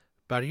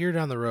About a year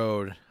down the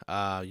road,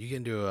 you get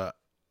into a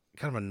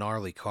kind of a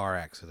gnarly car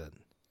accident.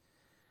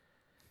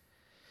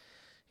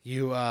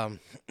 You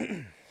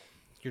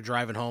you're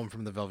driving home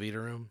from the Velveeta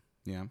room.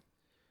 Yeah.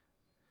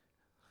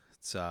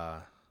 It's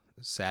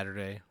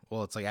Saturday.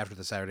 Well, it's like after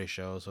the Saturday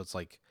show, so it's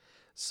like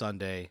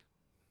Sunday,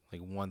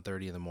 like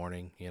 1:30 in the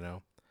morning. You're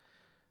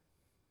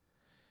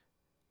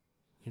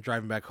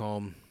driving back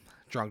home.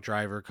 Drunk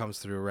driver comes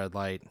through a red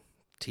light,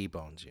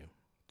 T-bones you.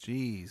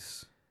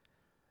 Jeez.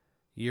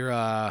 You're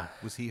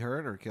Was he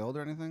hurt or killed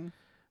or anything?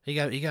 he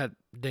got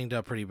dinged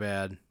up pretty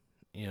bad.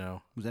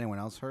 Was anyone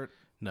else hurt?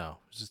 No, it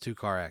was just a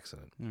 2-car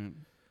accident. Mm.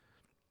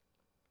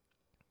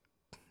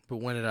 But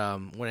when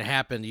it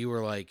happened, you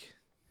were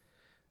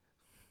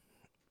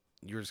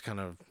just kind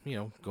of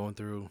going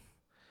through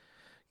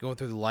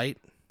the light,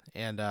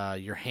 and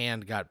your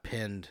hand got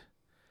pinned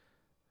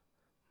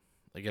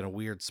like in a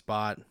weird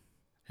spot,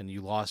 and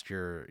you lost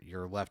your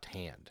left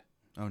hand.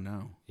 Oh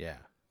no. Yeah.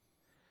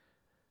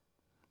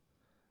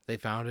 They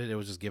found it. It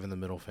was just giving the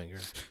middle finger.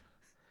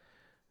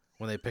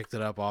 When they picked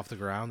it up off the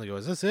ground, they go,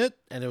 "Is this it?"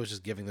 And it was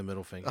just giving the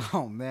middle finger.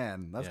 Oh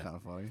man, that's Yeah. kind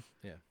of funny.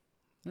 Yeah.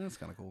 That's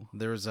kind of cool.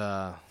 There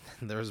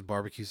was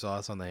barbecue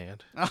sauce on the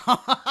hand.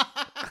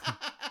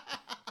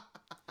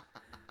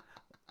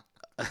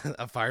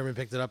 A fireman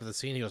picked it up at the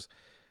scene. He goes,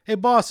 "Hey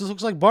boss, this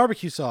looks like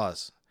barbecue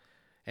sauce."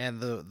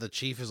 And the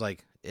chief is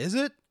like, "Is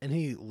it?" And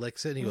he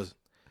licks it and he goes,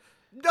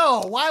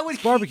 No, why would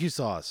he? "Barbecue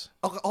sauce."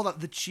 Okay, hold on.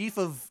 The chief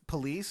of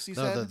police, you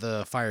said?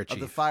 The fire chief. Of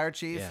the fire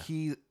chief?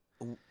 Yeah.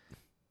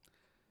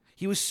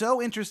 He was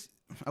so interested.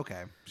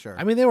 Okay, sure.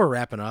 I mean, they were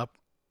wrapping up,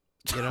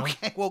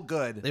 Okay, well,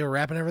 good. They were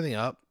wrapping everything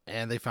up,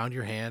 and they found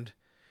your hand,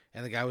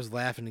 and the guy was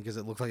laughing because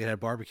it looked like it had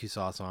barbecue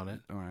sauce on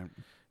it, All right.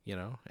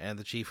 and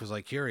the chief was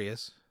like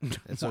curious.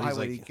 And so Why he's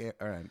would like, he care?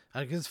 All right.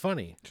 because it's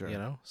funny,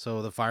 Sure.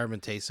 So the fireman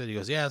tasted it. He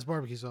goes, "Yeah, it's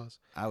barbecue sauce."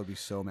 I would be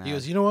so mad. He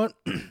goes, "You know what?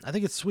 I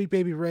think it's Sweet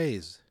Baby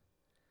Ray's."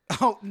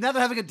 Oh, now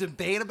they're having a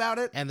debate about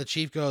it? And the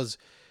chief goes,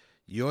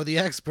 "You're the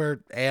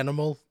expert,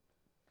 animal."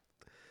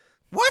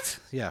 What?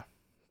 Yeah.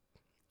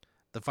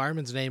 The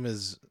fireman's name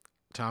is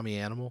Tommy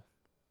Animal.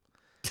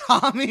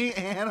 Tommy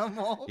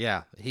Animal?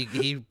 Yeah,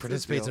 he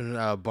participates in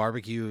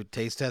barbecue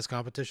taste test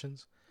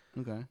competitions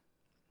Okay.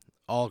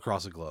 all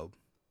across the globe.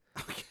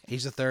 Okay.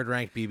 He's the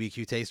third-ranked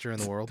BBQ taster in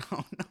the world.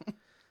 Oh, no.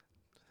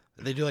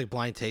 They do like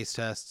blind taste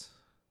tests,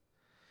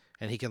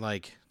 and he can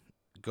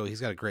go.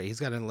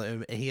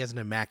 He has an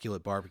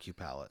immaculate barbecue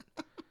palate.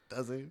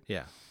 Does he?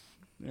 Yeah,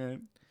 All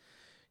right.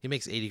 he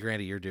makes $80,000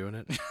 a year doing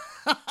it.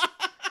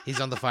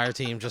 He's on the fire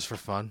team just for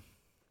fun.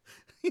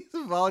 He's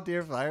a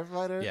volunteer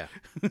firefighter? Yeah,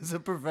 He's a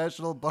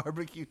professional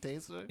barbecue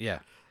taster? yeah.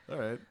 All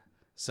right.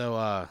 So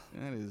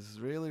That is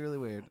really, really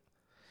weird.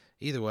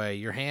 either way,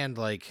 your hand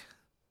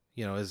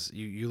is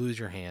you lose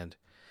your hand.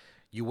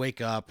 You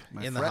wake up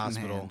My in the fretting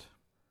hospital. hand.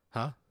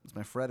 Huh? It's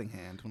my fretting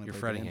hand when Your I play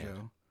fretting banjo.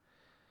 hand.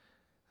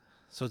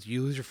 So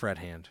you lose your fret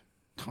hand.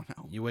 Oh,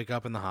 no. You wake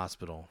up in the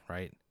hospital,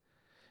 right?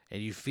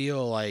 And you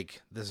feel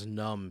like this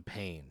numb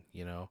pain,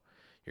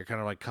 You're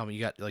kind of like coming,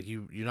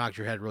 you knocked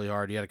your head really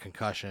hard, you had a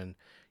concussion,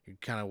 you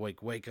kind of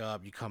wake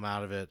up, you come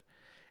out of it,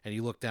 and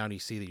you look down and you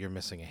see that you're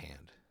missing a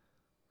hand.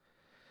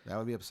 That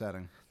would be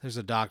upsetting. There's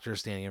a doctor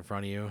standing in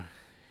front of you,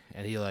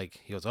 and he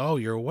goes, "Oh,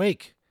 you're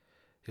awake."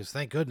 He goes,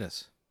 "Thank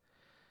goodness."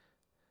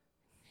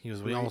 He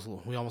goes, we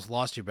almost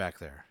lost you back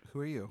there." Who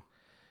are you?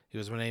 He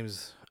goes, my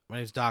name's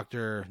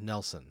Dr.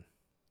 Nelson."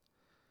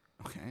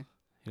 Okay.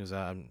 He goes,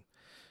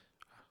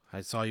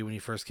 "I saw you when you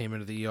first came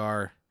into the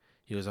ER."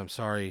 He goes, "I'm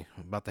sorry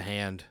about the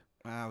hand."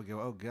 Wow, we go,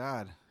 oh,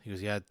 God. He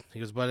goes, "Yeah." He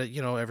goes, "But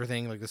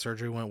everything, like the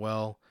surgery went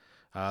well.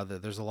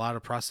 There's a lot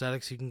of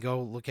prosthetics you can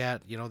go look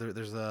at.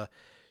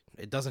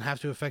 It doesn't have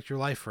to affect your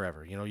life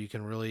forever. You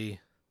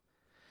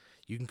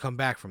can come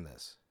back from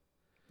this."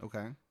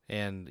 Okay.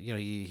 And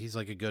he's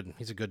a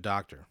good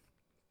doctor.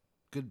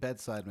 Good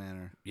bedside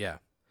manner. Yeah.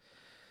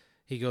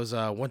 He goes,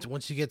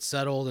 once you get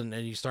settled and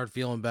you start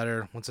feeling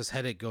better, once this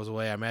headache goes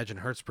away, I imagine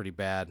it hurts pretty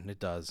bad, and it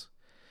does.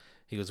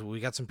 He goes, "We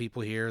got some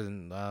people here,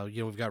 and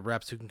we've got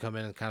reps who can come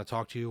in and kind of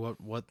talk to you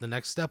what the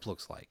next step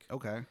looks like."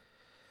 Okay.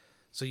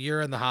 So you're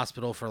in the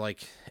hospital for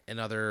like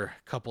another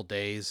couple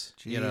days.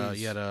 You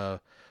had a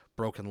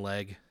broken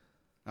leg.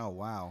 Oh,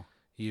 wow.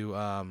 You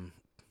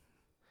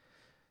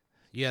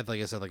had,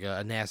 like I said, like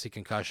a nasty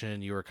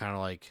concussion. You were kind of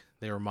like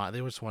they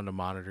just wanted to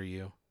monitor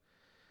you.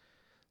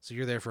 So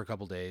you're there for a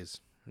couple days.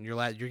 And you're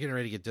getting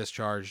ready to get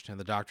discharged, and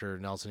the Dr.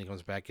 Nelson, he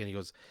comes back in. He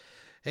goes,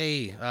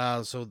 "Hey,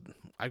 so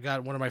I've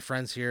got one of my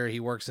friends here. He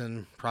works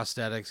in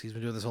prosthetics. He's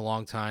been doing this a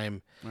long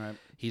time. All right.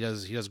 He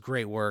does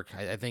great work.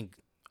 I think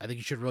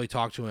you should really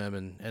talk to him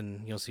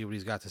and see what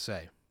he's got to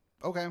say."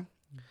 Okay.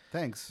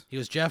 Thanks, He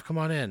goes, "Jeff, come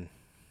on in."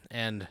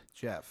 And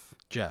Jeff.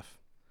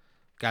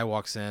 guy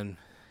walks in.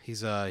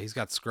 He's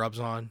got scrubs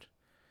on.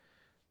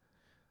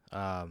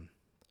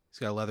 He's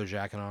got a leather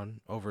jacket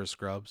on over his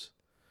scrubs.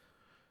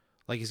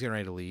 Like he's getting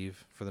ready to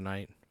leave for the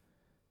night.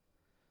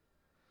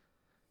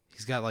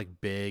 He's got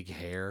like big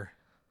hair,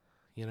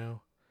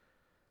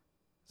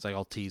 It's like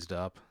all teased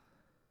up.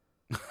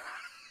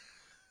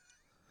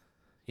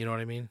 You know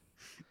what I mean?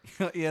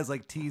 He has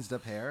like teased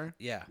up hair.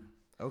 Yeah,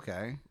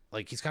 Okay.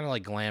 like he's kind of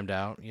like glammed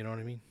out. You know what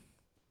I mean?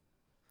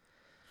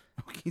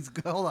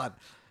 Hold on.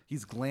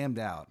 He's glammed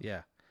out.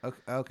 Yeah,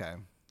 Okay.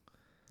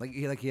 Like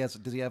he has.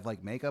 Does he have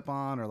like makeup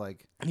on or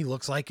like? he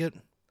looks like it.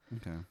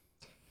 Okay.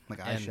 Like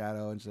And-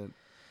 eyeshadow and shit.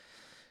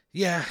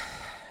 Yeah,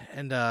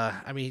 and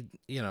I mean,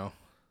 you know,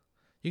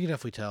 you can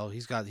definitely tell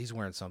he's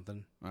wearing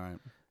something. All right.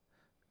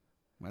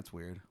 That's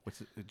weird.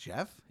 What's it?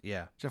 Jeff?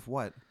 Yeah, Jeff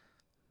what?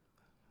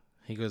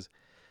 he goes.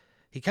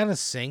 He kind of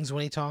sings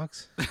when he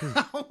talks.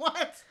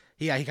 What?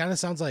 Yeah, he kind of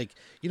sounds like,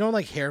 you know,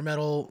 like hair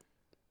metal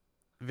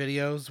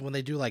videos when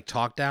they do like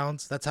talk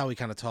downs. That's how he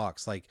kind of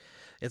talks. Like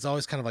it's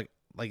always kind of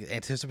like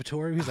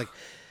anticipatory. He's like,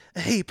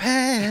 "Hey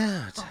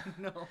Pat," Oh,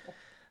 no.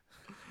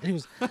 and he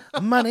was,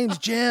 "My name's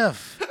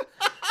Jeff,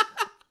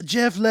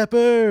 Jeff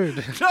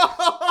Leopard, No.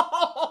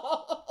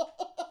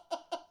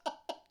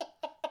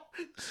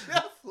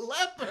 Jeff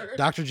Leopard.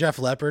 Doctor Jeff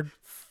Leopard."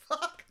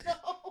 Fuck no.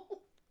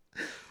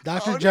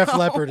 Doctor Oh, Jeff no.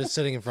 Leopard is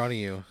sitting in front of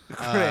you.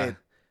 Great.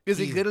 Is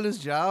he he's- good at his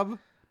job?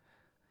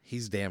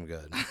 He's damn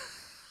good.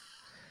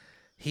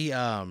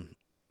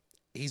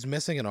 He's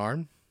missing an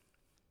arm,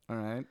 All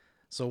right.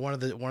 so one of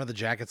the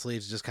jacket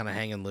sleeves is just kind of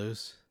hanging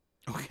loose.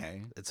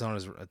 Okay. It's on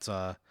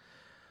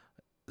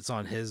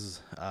his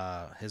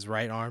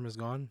right arm is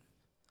gone,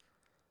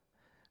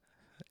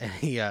 and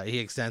he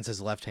extends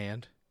his left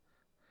hand.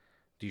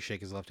 Do you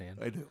shake his left hand?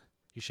 I do.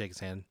 You shake his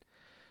hand,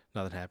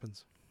 nothing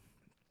happens.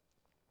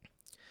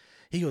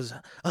 He goes,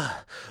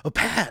 oh,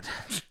 Pat,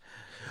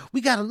 we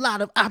got a lot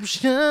of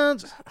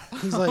options.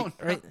 He's like,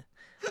 no. right.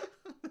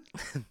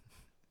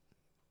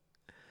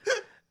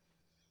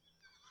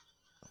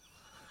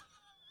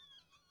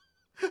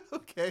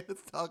 Okay,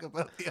 let's talk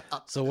about the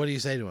options. So what do you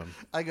say to him?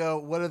 I go,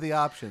 what are the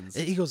options?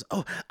 He goes,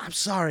 "Oh, I'm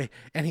sorry,"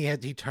 and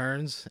he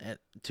turns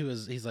to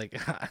his. He's like,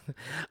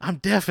 "I'm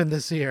deaf in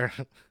this ear."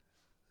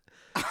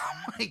 Oh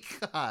my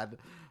god.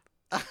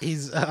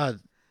 He's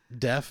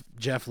deaf,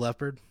 Jeff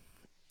Leopard.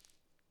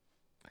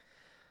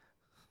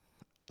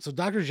 So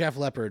Dr. Jeff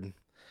Leopard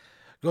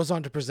goes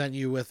on to present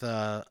you with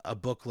a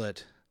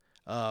booklet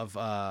of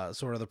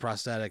sort of the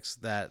prosthetics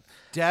that,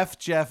 Deaf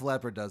Jeff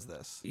Leopard does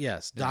this.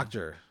 yes, Yeah.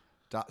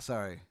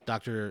 Sorry.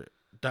 Dr.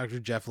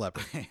 Jeff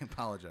Leopard. I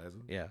apologize.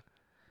 Yeah,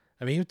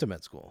 I mean he went to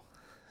med school,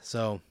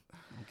 so I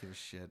don't give a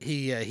shit.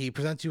 he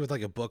presents you with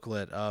like a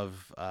booklet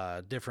of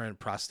different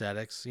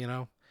prosthetics, you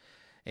know,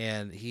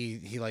 and he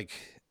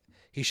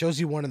shows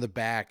you one in the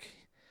back,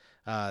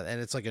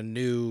 and it's like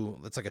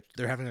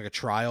they're having like a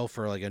trial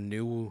for like a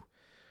new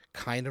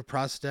kind of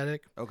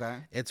prosthetic. Okay.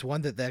 It's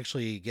one that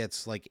actually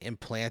gets like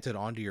implanted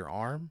onto your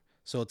arm,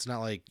 so it's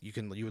not like you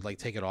would like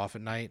take it off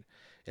at night.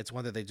 It's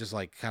one that they just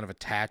like kind of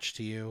attach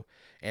to you,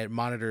 and it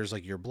monitors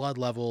like your blood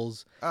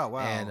levels. Oh wow.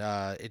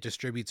 And it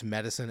distributes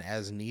medicine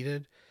as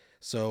needed.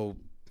 So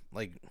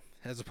like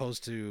as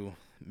opposed to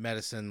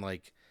medicine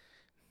like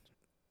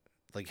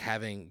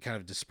having kind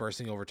of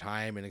dispersing over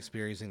time and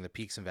experiencing the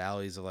peaks and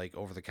valleys of like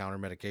over the counter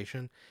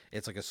medication,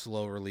 it's like a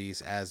slow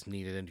release as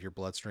needed into your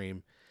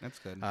bloodstream. That's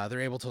good.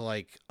 They're able to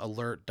like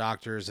alert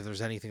doctors if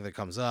there's anything that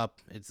comes up.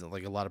 It's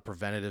like a lot of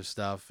preventative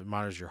stuff. It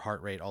monitors your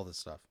heart rate, all this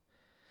stuff.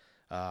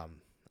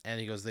 And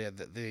he goes, they're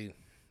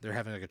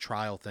having like a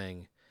trial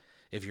thing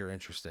if you're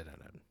interested in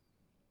it.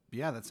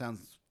 Yeah, that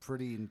sounds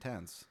pretty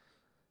intense.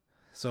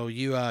 So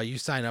you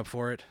sign up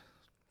for it.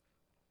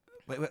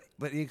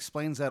 But he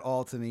explains that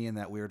all to me in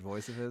that weird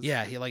voice of his.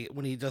 Yeah, he like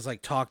when he does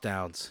like talk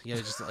downs. Yeah,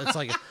 it's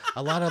like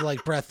a lot of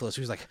like breathless.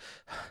 He's like,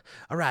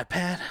 "All right,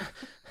 Pat.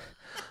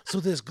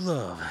 So this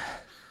glove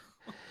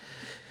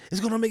is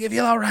gonna make you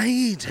feel all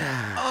right."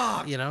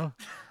 Oh, You know,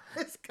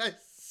 this guy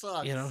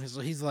sucks. you know.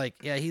 He's like,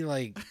 yeah, he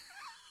like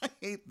I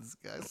hate this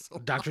guy so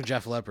much. Dr.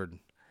 Jeff Leopard.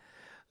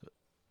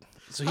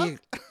 So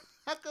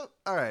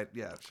All right,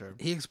 yeah, sure.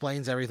 he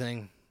explains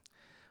everything.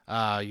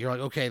 You're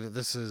like, okay,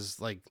 this is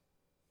like,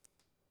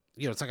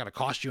 you know, it's not gonna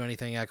cost you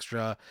anything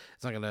extra.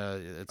 It's not gonna.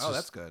 It's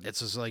That's good. It's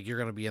just like you're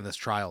gonna be in this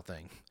trial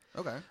thing.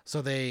 Okay.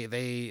 So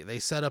they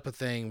set up a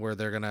thing where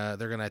they're gonna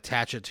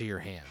attach it to your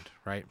hand,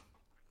 right?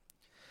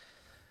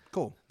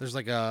 Cool. There's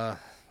like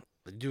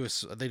they do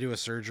a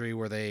surgery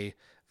where they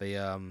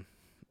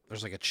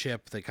there's like a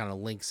chip that kind of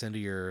links into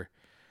your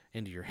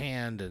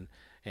hand,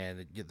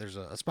 and there's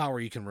a spot where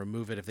you can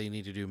remove it if they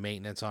need to do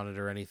maintenance on it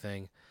or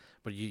anything.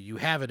 But you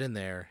have it in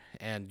there,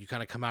 and you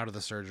kind of come out of the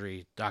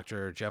surgery.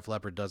 Dr. Jeff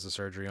Leopard does the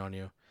surgery on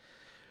you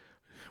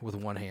with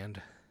one hand.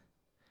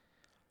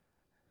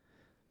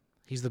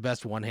 He's the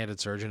best one-handed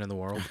surgeon in the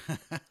world.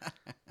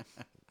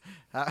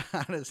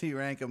 How does he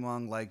rank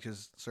among like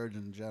just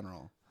surgeons in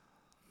general?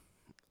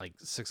 Like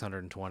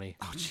 620.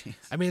 Oh, jeez.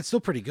 I mean, it's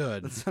still pretty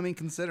good.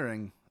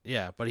 Considering.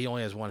 Yeah, but he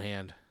only has one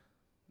hand.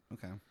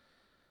 Okay.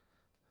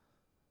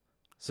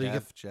 So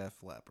Jeff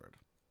Leopard.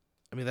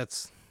 I mean,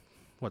 that's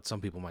what some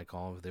people might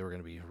call him if they were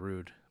going to be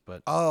rude.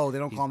 But Oh, they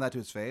don't call him that to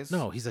his face?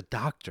 no, he's a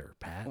doctor,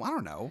 Pat. Well, I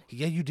don't know.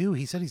 Yeah, you do.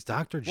 He said he's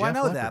Dr. Jeff Well, I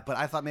know Leopard. that, but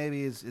I thought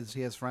maybe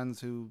he has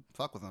friends who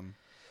fuck with him.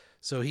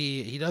 So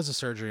he does a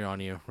surgery on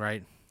you,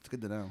 right? It's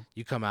good to know.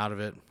 You come out of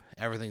it.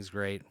 Everything's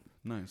great.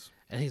 Nice.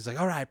 And he's like,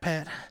 all right,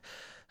 Pat,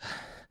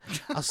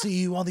 I'll see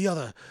you on the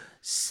other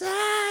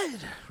side,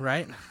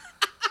 right?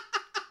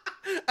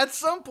 At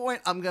some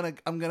point, I'm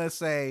gonna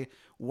say,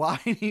 why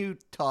do you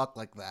talk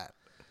like that?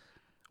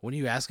 When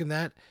you ask him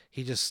that,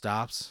 he just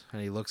stops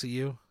and he looks at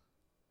you.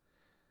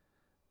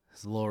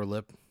 His lower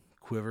lip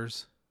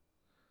quivers.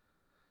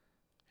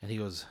 And he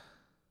goes,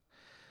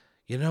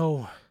 you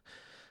know,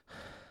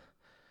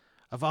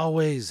 I've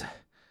always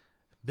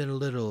been a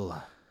little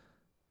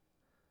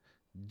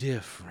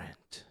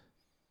different.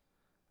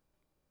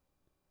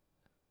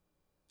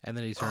 And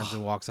then he turns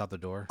and walks out the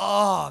door.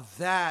 Oh,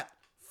 that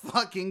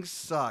fucking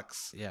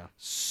sucks. Yeah.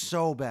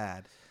 So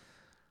bad.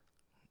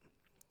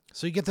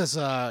 So you get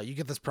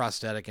this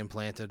prosthetic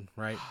implanted,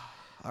 right?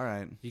 All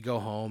right. You go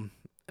home.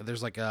 And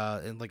there's like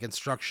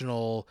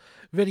instructional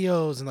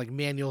videos and like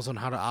manuals on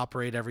how to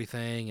operate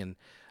everything, and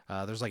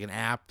there's like an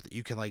app that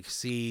you can like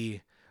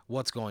see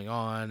what's going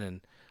on,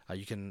 and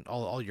you can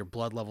all your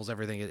blood levels,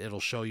 everything. It'll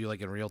show you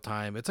like in real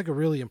time. It's like a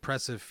really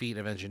impressive feat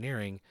of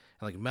engineering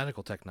and like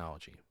medical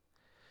technology.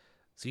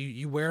 So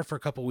you wear it for a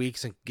couple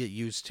weeks and get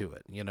used to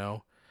it. You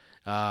know,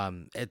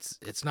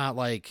 it's not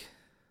like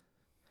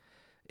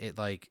it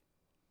like.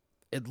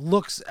 It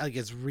looks like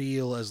as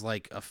real as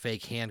like a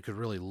fake hand could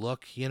really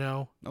look, you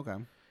know? Okay.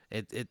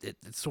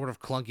 It's sort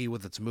of clunky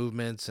with its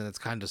movements, and it's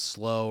kind of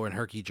slow and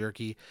herky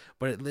jerky,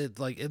 but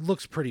it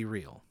looks pretty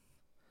real.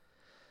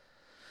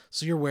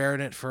 So you're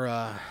wearing it for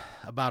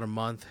about a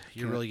month.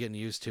 You're really getting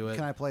used to it.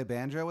 Can I play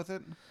banjo with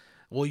it?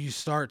 Well, you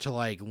start to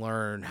like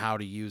learn how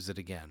to use it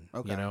again.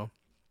 Okay. You know?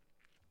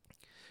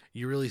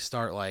 You really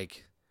start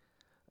like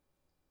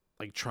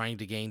trying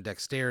to gain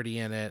dexterity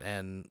in it,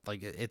 and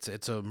like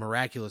it's a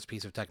miraculous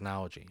piece of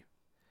technology.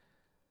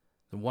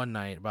 And one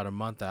night, about a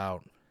month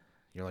out,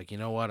 you're like, you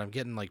know what? I'm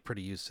getting like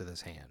pretty used to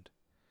this hand.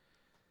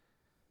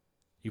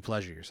 You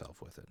pleasure yourself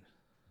with it.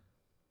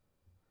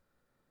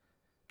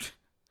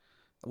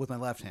 With my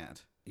left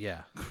hand.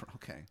 Yeah.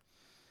 Okay.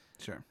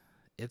 Sure.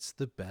 It's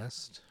the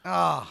best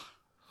Ah.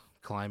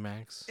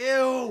 climax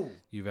Ew.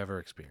 you've ever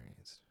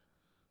experienced.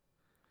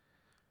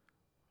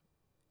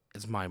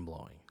 It's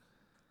mind-blowing.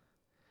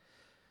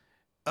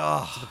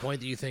 Oh. To the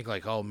point that you think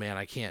like, oh man,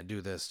 I can't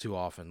do this too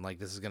often. Like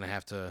this is gonna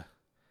have to.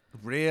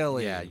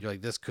 Really? Yeah, you're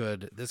like this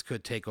could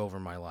take over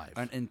my life.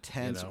 An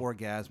intense you know?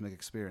 orgasmic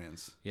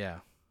experience. Yeah.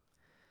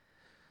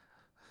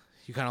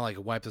 You kind of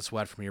like wipe the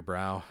sweat from your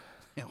brow.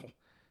 Ew.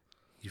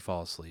 You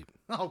fall asleep.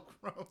 Oh,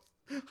 gross.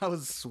 I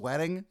was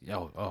sweating.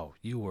 Oh,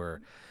 you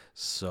were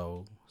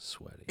so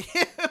sweaty.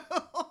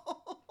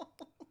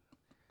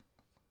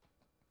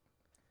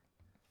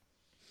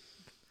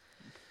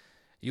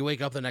 You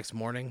wake up the next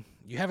morning.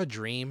 You have a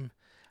dream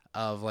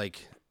of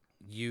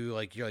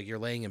you're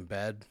laying in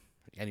bed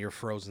and you're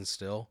frozen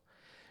still,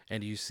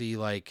 and you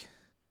feel like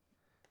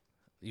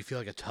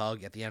a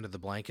tug at the end of the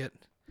blanket,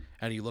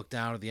 and you look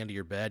down at the end of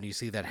your bed and you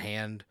see that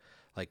hand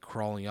like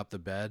crawling up the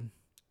bed,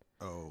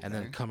 and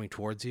then coming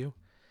towards you,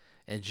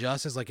 and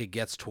just as like it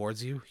gets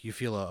towards you, you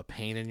feel a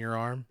pain in your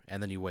arm,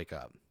 and then you wake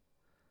up.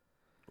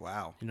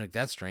 Wow. You're like,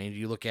 that's strange.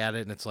 You look at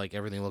it and it's like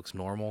everything looks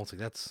normal. It's like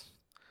that's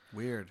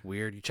Weird.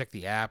 You check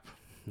the app.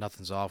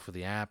 Nothing's off with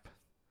the app.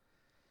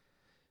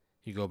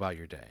 You go about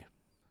your day.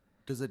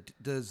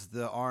 Does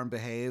the arm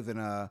behave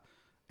in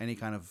any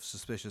kind of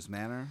suspicious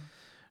manner?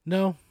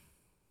 No.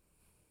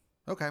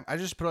 Okay, I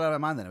just put it out of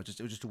my mind then. It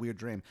was just a weird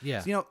dream. Yeah.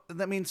 So, you know,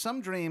 that means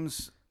some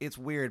dreams it's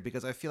weird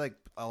because I feel like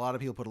a lot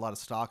of people put a lot of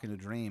stock into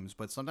dreams,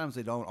 but sometimes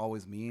they don't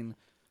always mean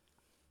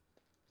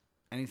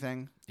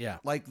anything. Yeah.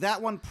 Like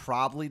that one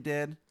probably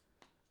did.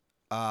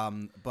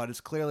 But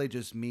it's clearly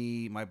just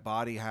my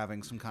body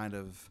having some kind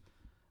of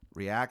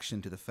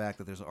reaction to the fact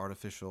that there's an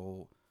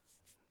artificial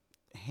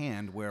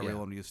hand where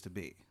everyone used to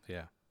be.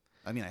 Yeah.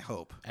 I mean, I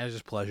hope. And it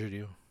just pleasured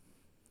you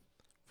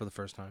for the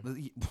first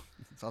time.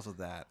 It's also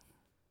that.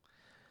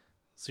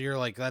 So you're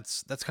like,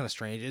 that's kind of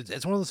strange.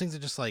 It's one of those things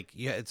that just like,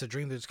 yeah, it's a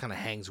dream that just kind of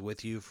hangs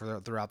with you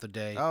throughout the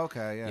day. Oh,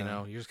 okay, yeah. You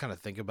know, you just kind of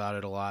think about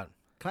it a lot.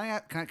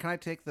 Can I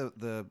take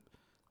the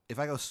if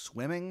I go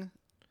swimming,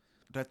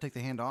 do I have to take the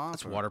hand off?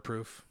 It's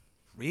waterproof.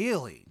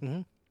 Really?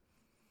 Mm-hmm.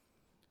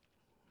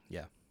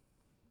 Yeah.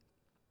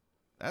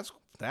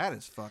 That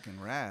is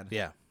fucking rad.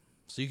 Yeah.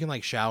 So you can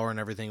like shower and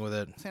everything with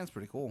it. Sounds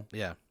pretty cool.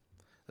 Yeah.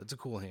 It's a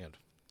cool hand.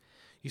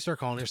 You start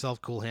calling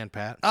yourself Cool Hand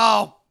Pat.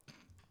 Oh.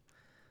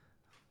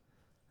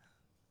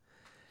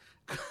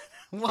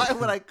 Why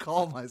would I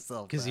call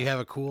myself Because that? you have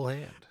a cool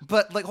hand.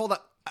 But like, hold on,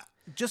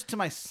 just to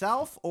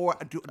myself or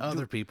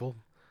Other people.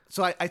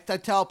 So I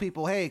tell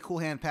people, hey, Cool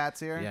Hand Pat's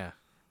here. Yeah.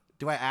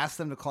 Do I ask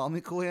them to call me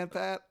Cool Hand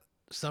Pat?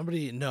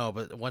 No,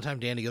 but one time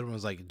Danny Goodwin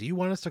was like, do you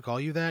want us to call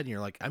you that? And you're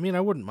like, I mean,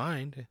 I wouldn't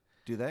mind.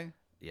 Do they?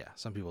 Yeah,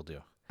 some people do.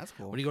 That's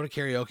cool. When you go to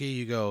karaoke,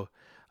 you go,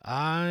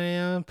 I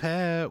am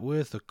Pat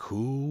with a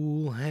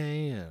cool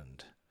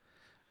hand.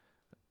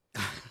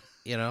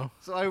 You know?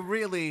 So I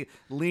really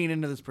lean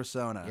into this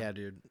persona. Yeah,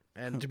 dude.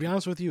 And to be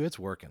honest with you, it's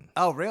working.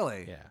 Oh,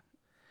 really? Yeah.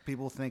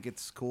 People think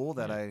it's cool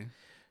that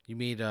You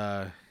meet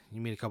a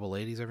couple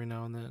ladies every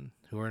now and then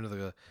who are into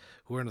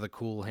the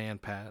cool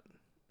hand Pat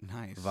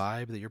nice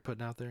vibe that you're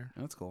putting out there.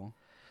 That's cool.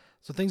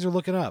 So things are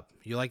looking up.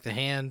 You like the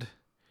hand,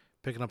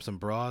 picking up some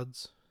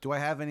broads, Do I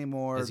have any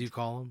more? as you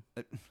call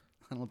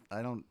them.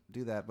 I don't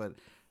do that. But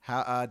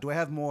how do I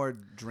have more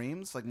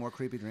dreams? Like more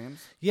creepy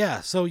dreams?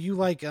 Yeah. So you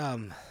like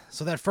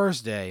so that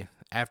first day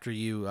after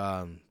you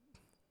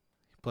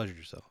pleasured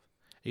yourself,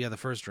 you had the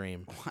first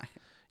dream. Why?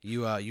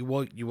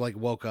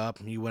 Woke up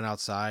and you went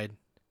outside.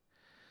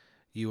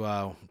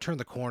 You turned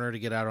the corner to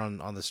get out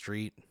on the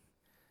street,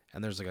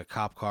 and there's like a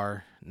cop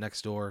car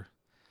next door.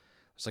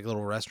 There's like a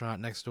little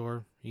restaurant next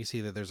door. You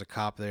see that there's a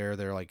cop there.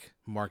 They're like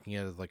marking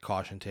it with like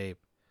caution tape.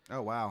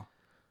 Oh wow.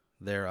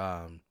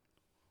 They're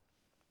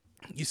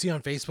you see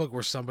on Facebook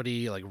where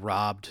somebody like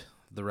robbed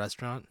the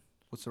restaurant.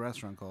 What's the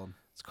restaurant called?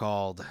 It's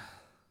called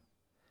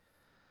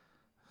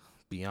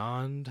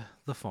Beyond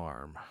the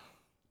Farm.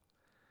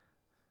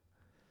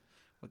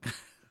 What kind,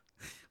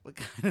 what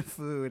kind of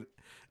food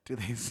do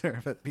they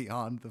serve at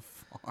Beyond the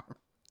Farm?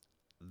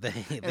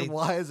 They And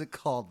why is it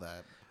called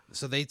that?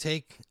 so they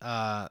take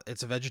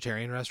it's a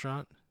vegetarian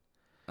restaurant.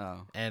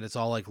 Oh. And it's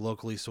all like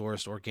locally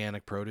sourced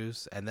organic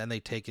produce, and then they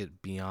take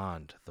it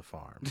beyond the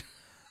farm.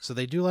 So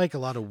they do like a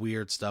lot of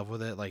weird stuff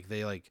with it. Like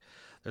they like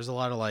there's a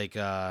lot of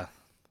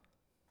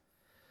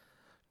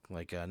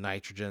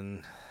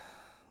nitrogen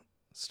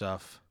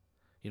stuff.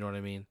 You know what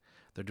I mean?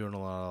 They're doing a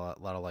lot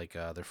of like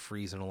they're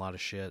freezing a lot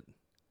of shit.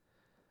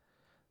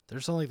 They're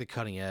just on like the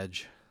cutting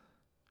edge,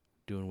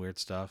 doing weird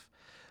stuff.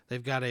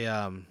 They've got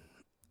a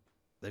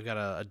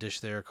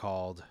dish there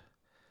called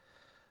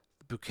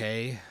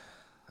Bouquet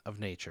of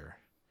Nature.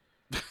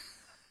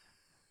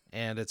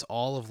 And it's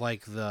all of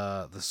like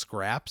the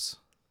scraps.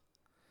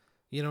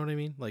 You know what I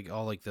mean? Like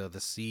all like the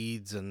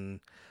seeds and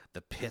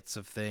the pits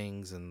of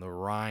things and the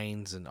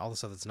rinds and all the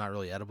stuff that's not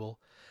really edible.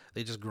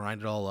 They just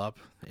grind it all up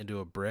into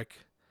a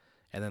brick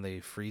and then they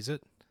freeze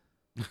it.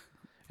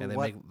 And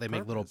they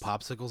make little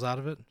popsicles out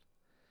of it.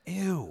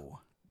 Ew.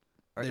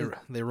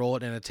 They roll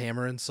it in a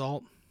tamarind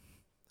salt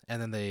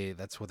and then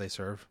that's what they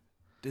serve.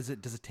 Does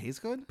it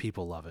taste good?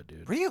 People love it,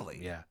 dude. Really?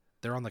 Yeah.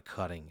 They're on the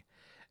cutting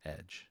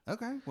edge.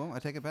 Okay. Well, I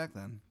take it back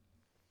then.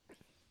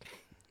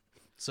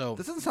 So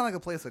This doesn't sound like a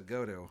place I'd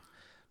go to.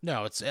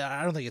 no,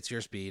 I don't think it's your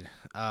speed.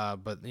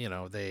 But you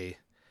know,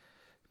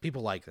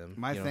 people like them.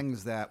 My you know. thing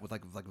is that with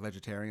like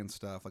vegetarian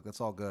stuff, like that's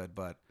all good,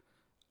 but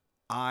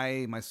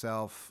I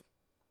myself,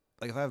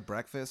 like if I have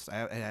breakfast,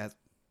 it has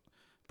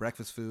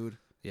breakfast food,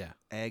 Yeah.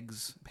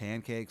 eggs,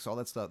 pancakes, all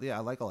that stuff. Yeah,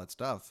 I like all that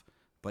stuff,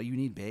 but you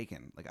need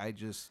bacon. Like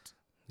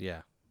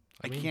Yeah.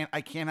 I mean,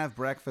 can't have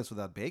breakfast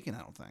without bacon, I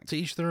don't think. to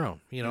each their own.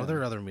 You know, Yeah. there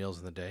are other meals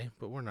in the day,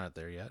 but we're not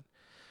there yet.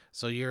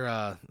 So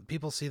you're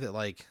people see that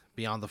like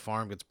Beyond the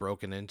Farm gets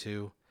broken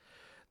into,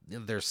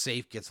 their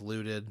safe gets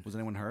looted. Was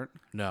anyone hurt?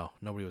 No,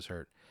 nobody was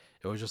hurt.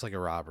 It was just like a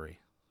robbery.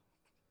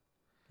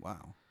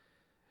 Wow.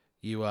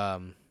 You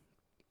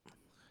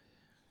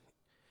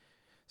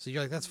So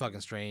you're like, that's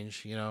fucking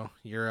strange, you know.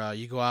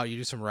 You go out, you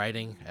do some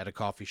writing at a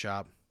coffee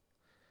shop.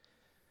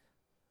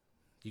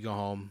 You go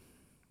home.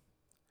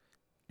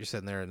 You're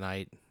sitting there at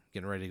night,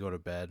 getting ready to go to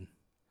bed. You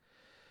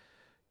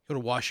go to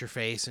wash your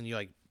face and you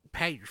like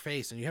pat your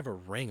face and you have a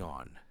ring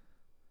on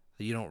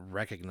that you don't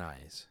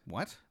recognize.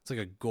 What? It's like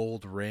a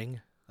gold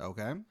ring.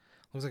 Okay.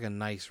 Looks like a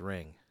nice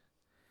ring.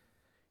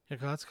 You're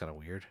like, oh, that's kind of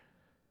weird.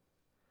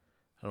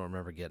 I don't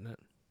remember getting it.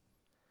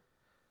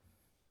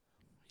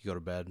 You go to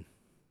bed.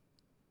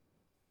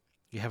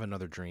 You have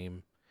another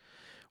dream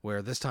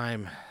where this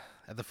time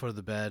at the foot of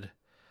the bed,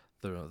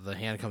 the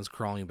hand comes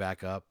crawling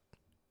back up.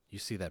 You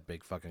see that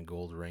big fucking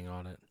gold ring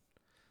on it.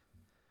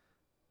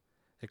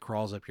 It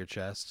crawls up your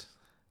chest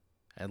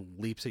and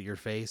leaps at your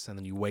face, and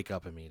then you wake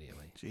up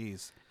immediately.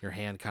 Jeez. Your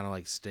hand kind of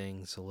like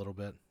stings a little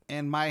bit.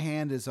 And my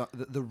hand is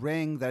the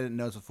ring that I didn't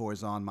notice before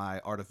is on my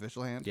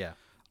artificial hand. Yeah.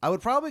 I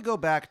would probably go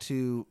back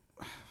to.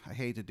 I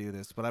hate to do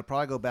this, but I'd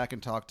probably go back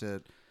and talk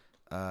to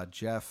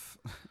Jeff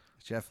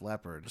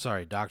Leopard.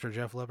 Sorry, Dr.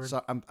 Jeff Leopard?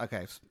 So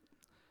okay.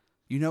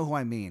 You know who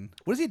I mean.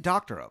 What is he a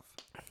doctor of?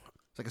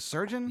 It's like a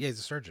surgeon? Yeah, he's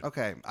a surgeon.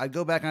 Okay. I'd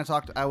go back and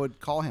I would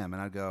call him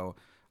and I'd go,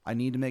 I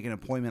need to make an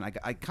appointment.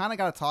 I kind of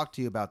got to talk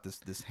to you about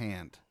this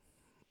hand.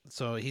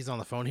 So he's on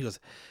the phone. He goes,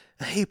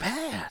 hey,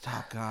 Pat.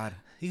 Oh, God.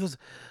 He goes,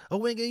 oh,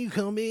 when can you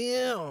come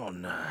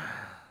in?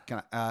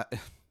 Can I,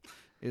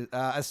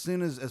 as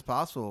soon as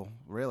possible,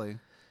 really.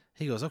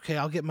 He goes, okay,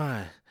 I'll get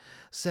my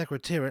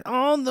secretary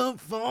on the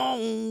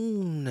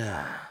phone.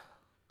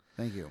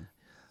 Thank you.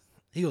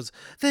 He goes,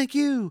 thank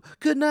you.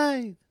 Good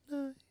night.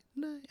 Night,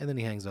 night. And then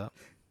he hangs up.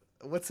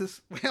 What's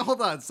this? Wait, hold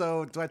on.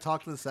 So do I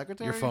talk to the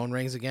secretary? Your phone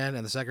rings again,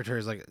 and the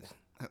secretary's like,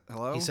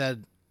 Hello? he said,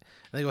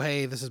 and they go,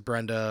 hey, this is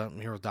Brenda.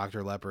 I'm here with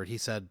Dr. Leopard. He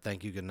said,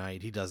 thank you, good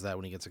night. He does that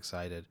when he gets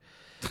excited.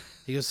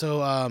 He goes, so,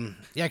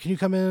 yeah, can you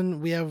come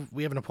in? We have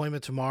an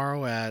appointment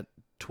tomorrow at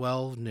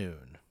 12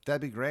 noon.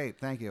 That'd be great.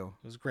 Thank you.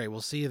 It was great. We'll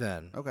see you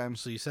then. Okay.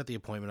 So you set the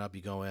appointment up.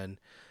 You go in.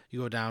 You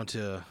go down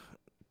to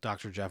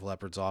Dr. Jeff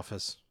Leopard's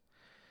office.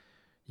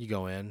 You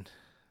go in.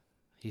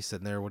 He's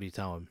sitting there. What do you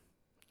tell him?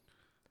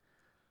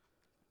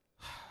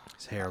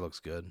 His hair looks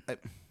good.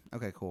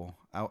 Okay, cool.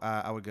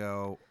 I would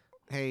go,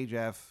 hey,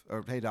 Jeff,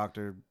 or hey,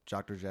 Dr.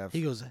 Jeff.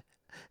 He goes,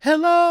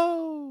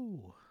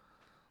 hello.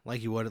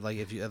 like you would like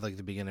if you at like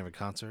the beginning of a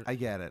concert. I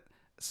get it.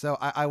 So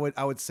I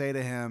would say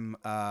to him,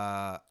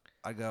 I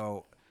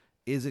go,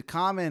 is it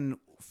common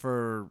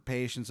for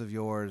patients of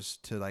yours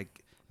to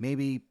like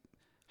maybe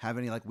have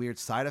any like weird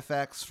side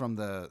effects from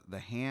the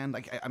hand?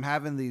 Like I'm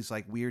having these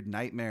like weird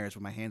nightmares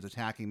where my hand's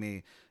attacking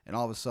me, and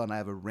all of a sudden I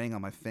have a ring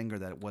on my finger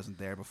that wasn't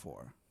there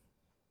before.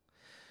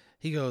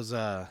 He goes,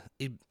 I'm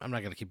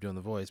not gonna keep doing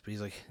the voice, but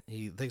he's like,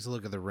 he takes a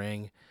look at the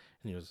ring,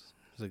 and he's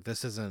like,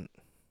 this isn't.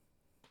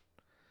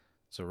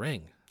 It's a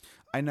ring.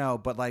 I know,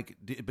 but like,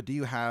 do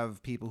you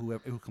have people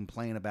who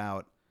complain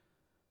about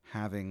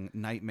having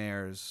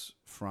nightmares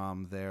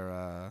from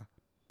their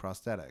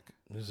prosthetic?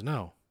 There's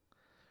no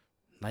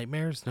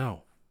nightmares.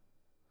 No.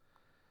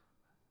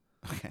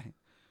 Okay.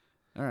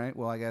 All right.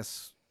 Well, I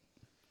guess.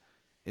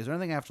 Is there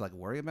anything I have to like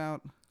worry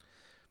about?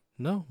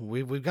 No,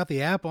 we've got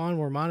the app on.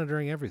 We're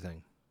monitoring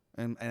everything.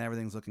 And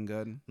everything's looking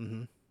good.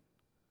 Mm-hmm.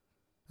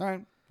 All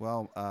right.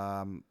 Well,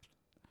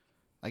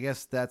 I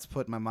guess that's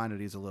put my mind at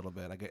ease a little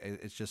bit.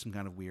 It's just some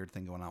kind of weird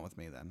thing going on with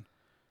me. Then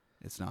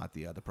it's not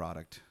the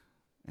product,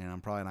 and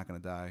I'm probably not going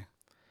to die.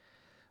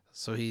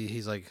 So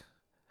he's like,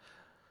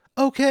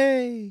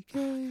 okay,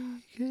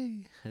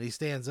 and he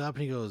stands up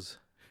and he goes,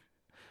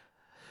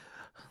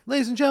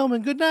 ladies and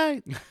gentlemen, good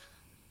night.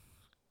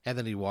 And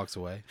then he walks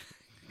away.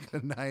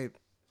 Good night.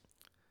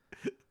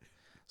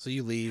 So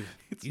you leave.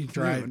 It's You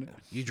noon.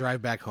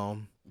 drive back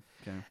home.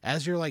 Okay.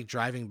 As you're like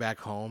driving back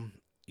home,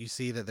 you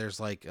see that there's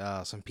like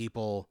some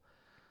people,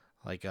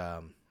 like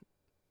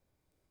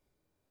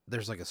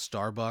there's like a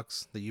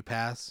Starbucks that you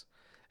pass,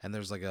 and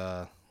there's like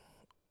a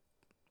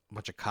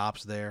bunch of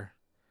cops there.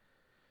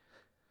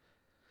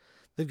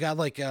 They've got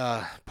like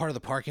part of the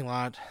parking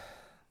lot,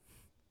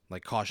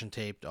 like caution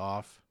taped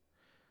off.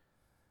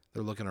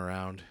 They're looking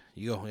around.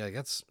 You go, you're like,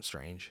 that's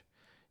strange.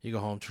 You go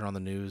home, turn on the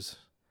news.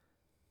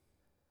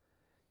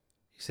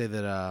 You say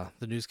that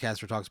the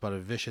newscaster talks about a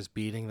vicious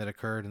beating that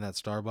occurred in that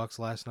Starbucks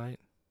last night.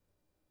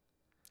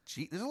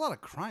 Gee, there's a lot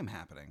of crime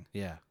happening.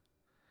 Yeah.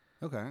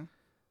 Okay. You're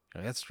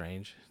like, that's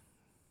strange.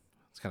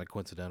 It's kind of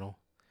coincidental.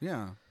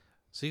 Yeah.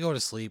 So you go to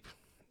sleep.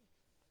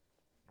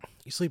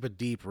 You sleep a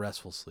deep,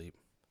 restful sleep.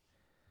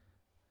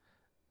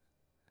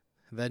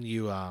 Then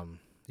you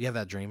have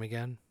that dream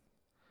again.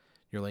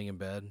 You're laying in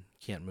bed,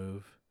 can't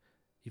move.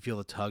 You feel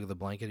the tug of the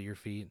blanket at your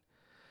feet.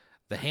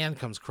 The hand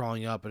comes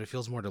crawling up, but it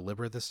feels more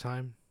deliberate this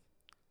time.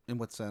 In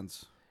what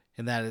sense?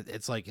 In that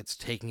it's like it's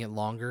taking it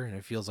longer and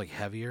it feels like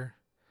heavier.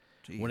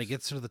 Jeez. When it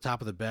gets to the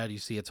top of the bed, you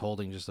see it's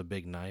holding just a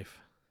big knife.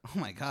 Oh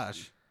my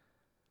gosh.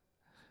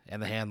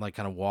 And the hand like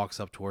kind of walks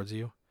up towards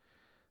you.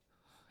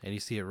 And you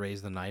see it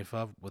raise the knife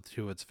up with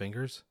two of its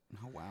fingers.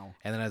 Oh wow.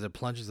 And then as it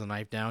plunges the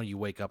knife down, you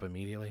wake up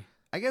immediately.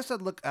 I guess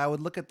I would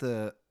look at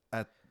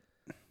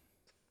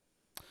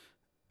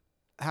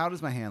how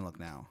does my hand look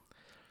now?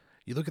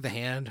 You look at the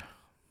hand.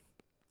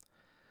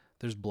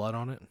 There's blood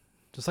on it.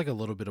 Just like a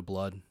little bit of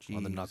blood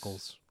on the Jeez.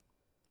 knuckles.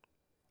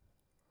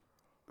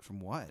 From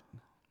what?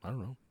 I don't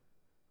know.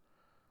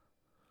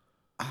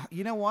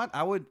 You know what?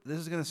 This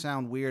is gonna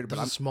sound weird, but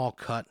There's a small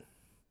cut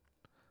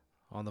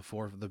on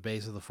the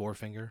base of the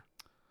forefinger.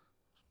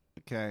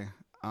 okay.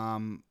 I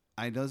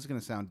know this is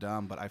gonna sound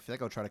dumb, but I feel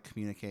like I'll try to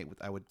communicate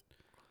with.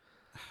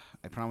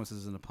 I promise this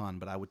isn't a pun,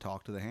 but I would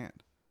talk to the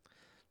hand.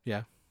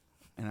 Yeah.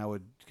 And I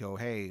would go,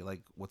 "Hey,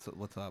 like, what's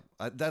up?"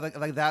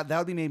 That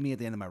would be maybe me at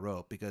the end of my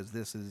rope because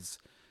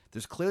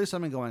there's clearly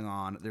something going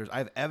on. I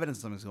have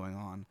evidence something's going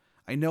on.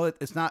 I know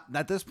it's not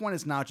at this point.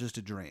 It's not just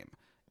a dream.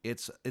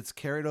 It's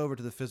carried over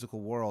to the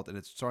physical world and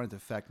it's starting to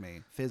affect me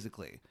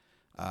physically.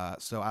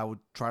 So I would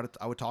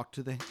talk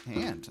to the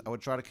hand. I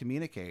would try to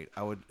communicate.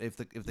 If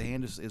the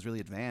hand is really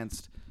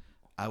advanced,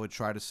 I would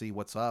try to see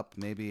what's up.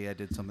 Maybe I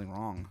did something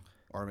wrong.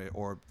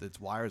 Or its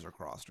wires are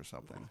crossed or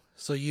something.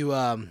 So you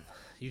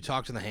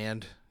talk to the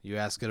hand. You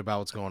ask it about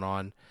what's going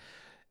on.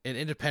 It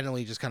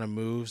independently just kind of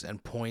moves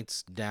and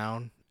points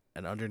down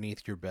and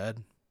underneath your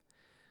bed.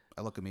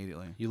 I look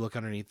immediately. You look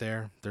underneath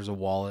there. There's a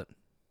wallet.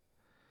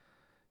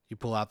 You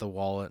pull out the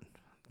wallet.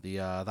 The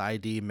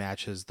ID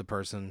matches the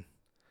person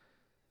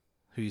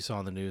who you saw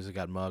on the news that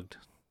got mugged.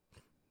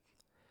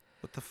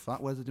 What the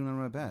fuck? What is it doing on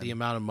my bed? The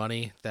amount of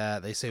money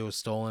that they say was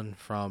stolen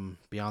from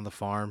beyond the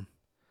farm.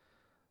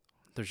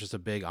 There's just a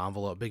big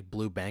envelope, big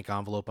blue bank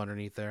envelope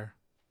underneath there.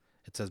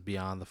 It says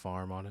Beyond the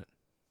Farm on it.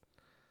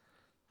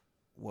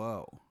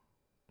 Whoa.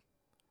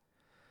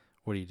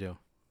 What do you do?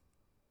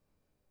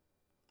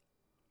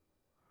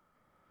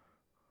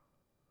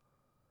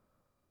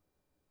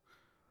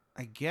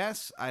 I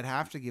guess I'd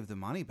have to give the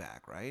money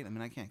back, right? I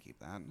mean, I can't keep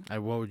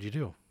that. What would you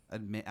do?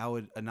 I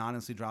would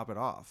anonymously drop it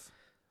off.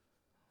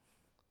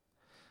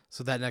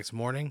 So that next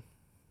morning,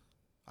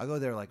 I'll go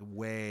there like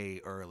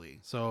way early.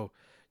 so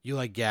you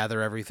like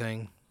gather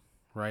everything,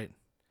 right?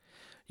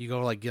 You go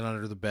to like get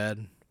under the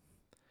bed.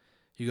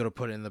 You go to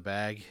put it in the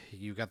bag.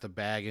 You got the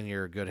bag in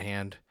your good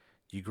hand.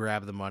 You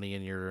grab the money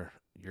in your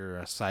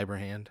cyber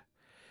hand.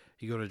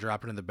 You go to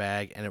drop it in the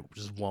bag, and it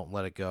just won't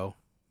let it go.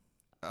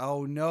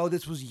 Oh no,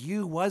 this was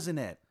you, wasn't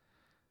it?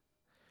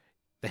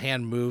 The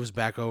hand moves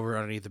back over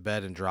underneath the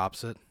bed and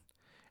drops it,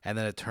 and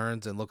then it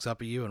turns and looks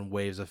up at you and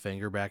waves a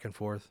finger back and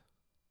forth.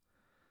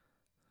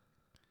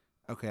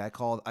 Okay, I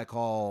call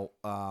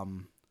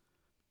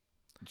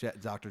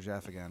Dr.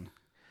 Jeff again.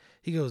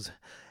 He goes,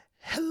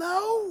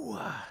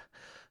 "Hello."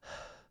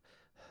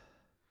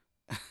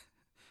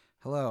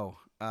 Hello.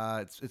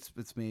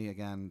 It's me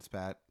again. It's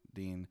Pat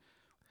Dean.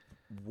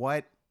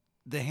 What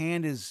the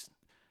hand is?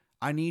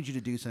 I need you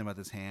to do something about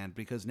this hand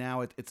because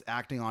now it's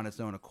acting on its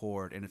own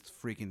accord and it's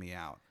freaking me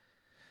out.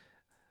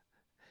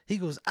 He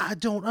goes, "I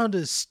don't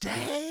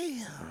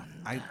understand."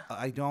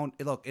 I don't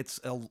look. It's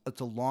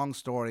a long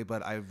story,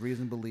 but I have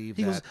reason to believe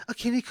He that. goes,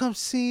 "Can you come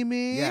see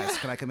me?" Yes.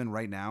 Can I come in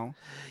right now?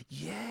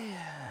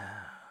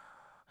 Yeah.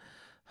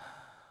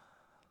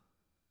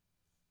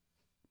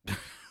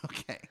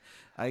 Okay.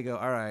 I go,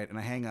 all right, and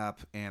I hang up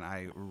and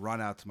I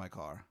run out to my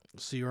car.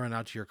 So you run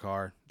out to your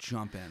car.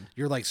 Jump in.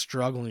 You're like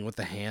struggling with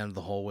the hand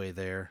the whole way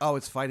there. Oh,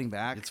 it's fighting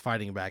back? It's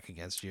fighting back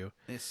against you.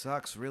 It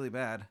sucks really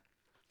bad.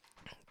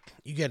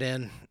 You get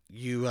in.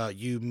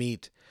 You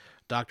meet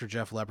Dr.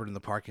 Jeff Leopard in the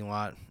parking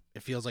lot.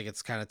 It feels like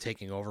it's kind of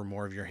taking over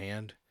more of your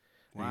hand.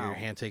 Wow. Your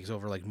hand takes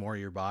over like more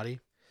of your body.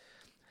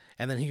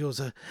 And then he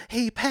goes,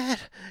 "Hey,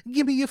 Pat,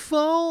 give me your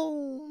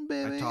phone,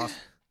 baby."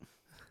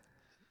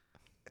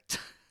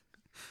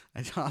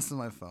 I toss him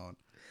my phone.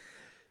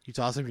 You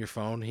toss him your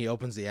phone. He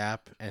opens the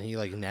app and he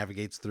like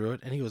navigates through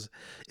it. And he goes,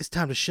 "It's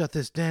time to shut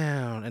this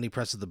down." And he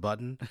presses the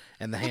button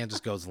and the hand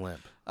just goes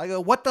limp. I go,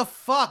 "What the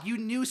fuck? You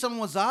knew someone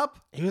was up?"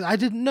 He goes, "I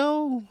didn't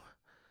know.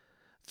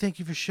 Thank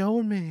you for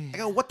showing me." I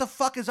go, "What the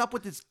fuck is up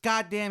with this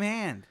goddamn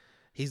hand?"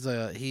 He's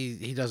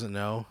he doesn't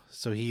know.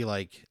 So he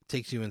like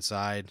takes you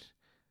inside.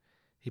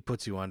 He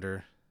puts you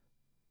under.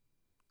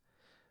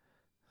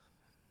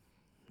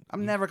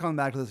 I'm never coming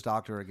back to this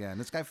doctor again.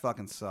 This guy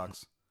fucking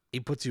sucks. He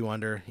puts you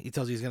under. He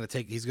tells you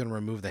he's gonna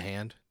remove the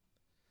hand.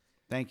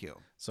 Thank you.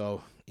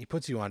 So he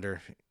puts you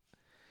under.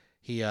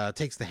 He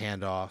takes the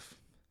hand off.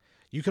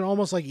 You can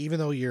almost like, even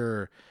though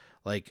you're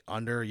like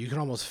under, you can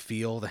almost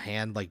feel the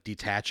hand like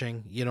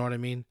detaching. You know what I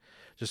mean?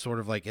 Just sort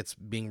of like it's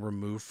being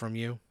removed from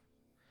you.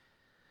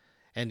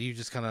 And you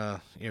just kind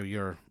of,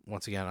 you're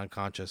once again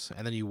unconscious.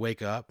 And then you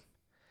wake up.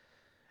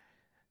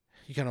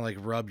 You kind of like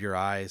rub your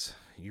eyes.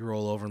 You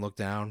roll over and look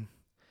down.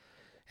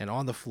 And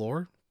on the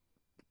floor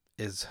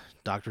is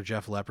Dr.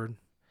 Jeff Leopard.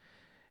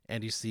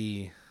 And you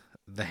see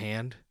the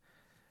hand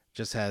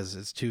just has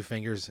its two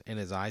fingers in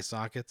his eye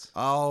sockets.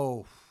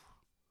 Oh.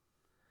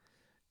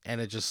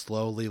 And it just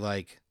slowly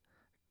like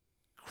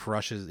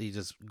crushes. He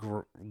just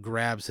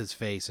grabs his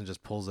face and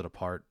just pulls it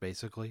apart,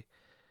 basically.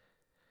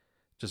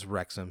 Just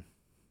wrecks him.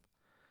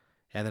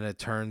 And then it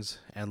turns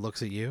and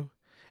looks at you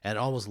and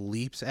almost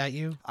leaps at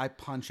you. I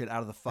punch it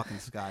out of the fucking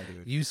sky,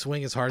 dude. You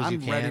swing as hard as you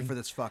can. I'm ready for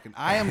this fucking...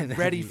 I am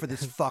ready for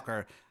this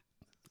fucker.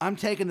 I'm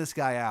taking this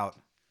guy out.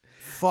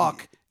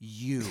 Fuck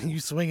you.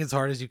 You swing as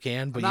hard as you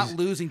can, but I'm not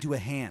losing to a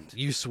hand.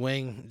 You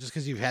swing just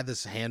because you've had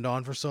this hand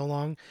on for so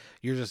long.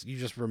 You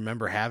just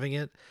remember having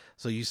it,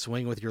 so you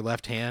swing with your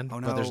left hand,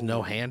 but there's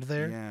no hand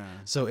there. Yeah.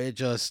 So it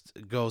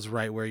just goes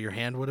right where your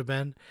hand would have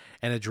been,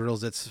 and it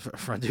drills its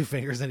front two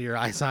fingers into your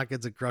eye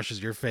sockets and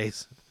crushes your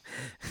face,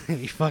 and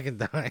you fucking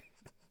die.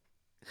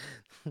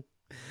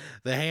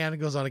 The hand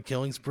goes on a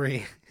killing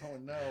spree. Oh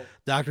no.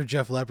 Dr.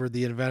 Jeff Leopard,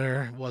 the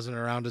inventor, wasn't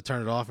around to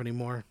turn it off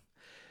anymore.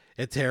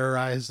 It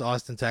terrorized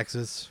Austin,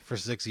 Texas for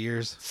 6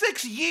 years.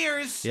 6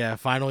 years? Yeah,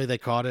 finally they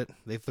caught it.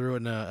 They threw it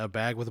in a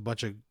bag with a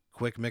bunch of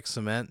quick mix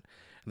cement,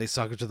 and they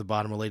sunk it to the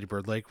bottom of Lady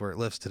Bird Lake where it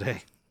lives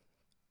today.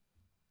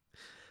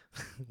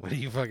 When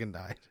you fucking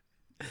died.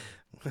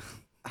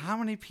 How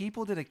many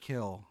people did it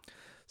kill?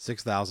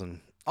 6,000.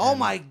 Oh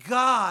my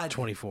God.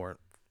 24.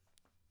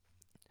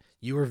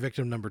 You were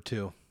victim number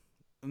 2.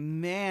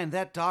 Man,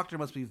 that doctor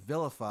must be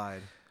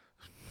vilified.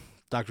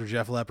 Dr.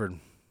 Jeff Leopard.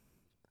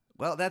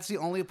 Well, that's the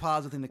only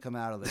positive thing to come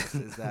out of this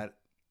is that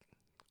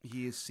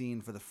he is seen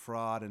for the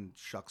fraud and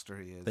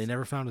shuckster he is. They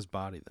never found his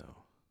body, though.